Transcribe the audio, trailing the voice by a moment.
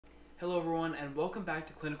Hello everyone and welcome back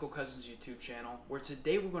to Clinical Cousins YouTube channel, where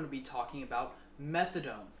today we're going to be talking about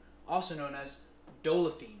methadone, also known as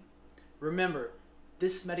Dolophine. Remember,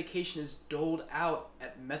 this medication is doled out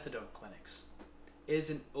at methadone clinics. It is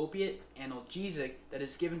an opiate analgesic that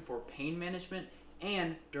is given for pain management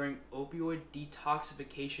and during opioid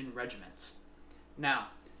detoxification regimens. Now,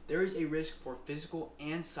 there is a risk for physical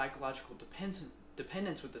and psychological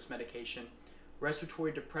dependence with this medication,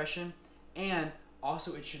 respiratory depression, and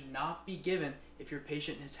also, it should not be given if your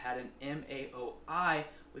patient has had an MAOI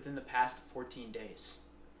within the past 14 days.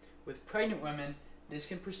 With pregnant women, this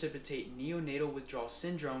can precipitate neonatal withdrawal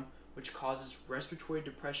syndrome, which causes respiratory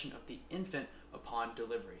depression of the infant upon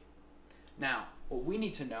delivery. Now, what we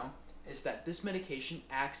need to know is that this medication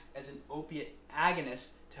acts as an opiate agonist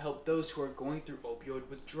to help those who are going through opioid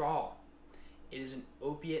withdrawal. It is an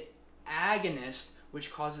opiate agonist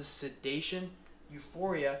which causes sedation,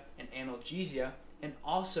 euphoria, and analgesia, and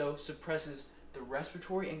also suppresses the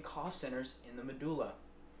respiratory and cough centers in the medulla.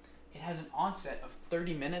 It has an onset of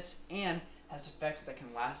 30 minutes and has effects that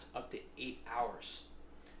can last up to 8 hours.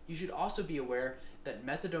 You should also be aware that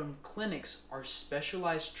methadone clinics are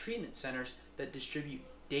specialized treatment centers that distribute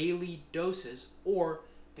daily doses, or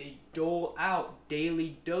they dole out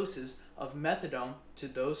daily doses of methadone to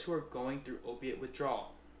those who are going through opiate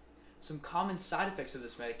withdrawal. Some common side effects of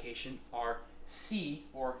this medication are C,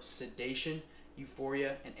 or sedation,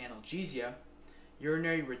 euphoria, and analgesia,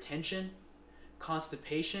 urinary retention,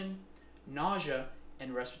 constipation, nausea,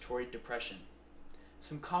 and respiratory depression.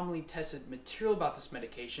 Some commonly tested material about this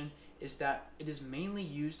medication is that it is mainly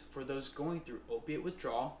used for those going through opiate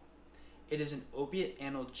withdrawal. It is an opiate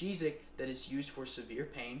analgesic that is used for severe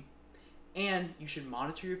pain, and you should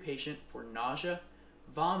monitor your patient for nausea,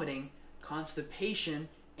 vomiting, constipation,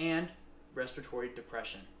 and respiratory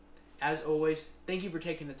depression. As always, thank you for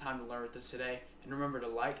taking the time to learn with us today, and remember to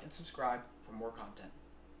like and subscribe for more content.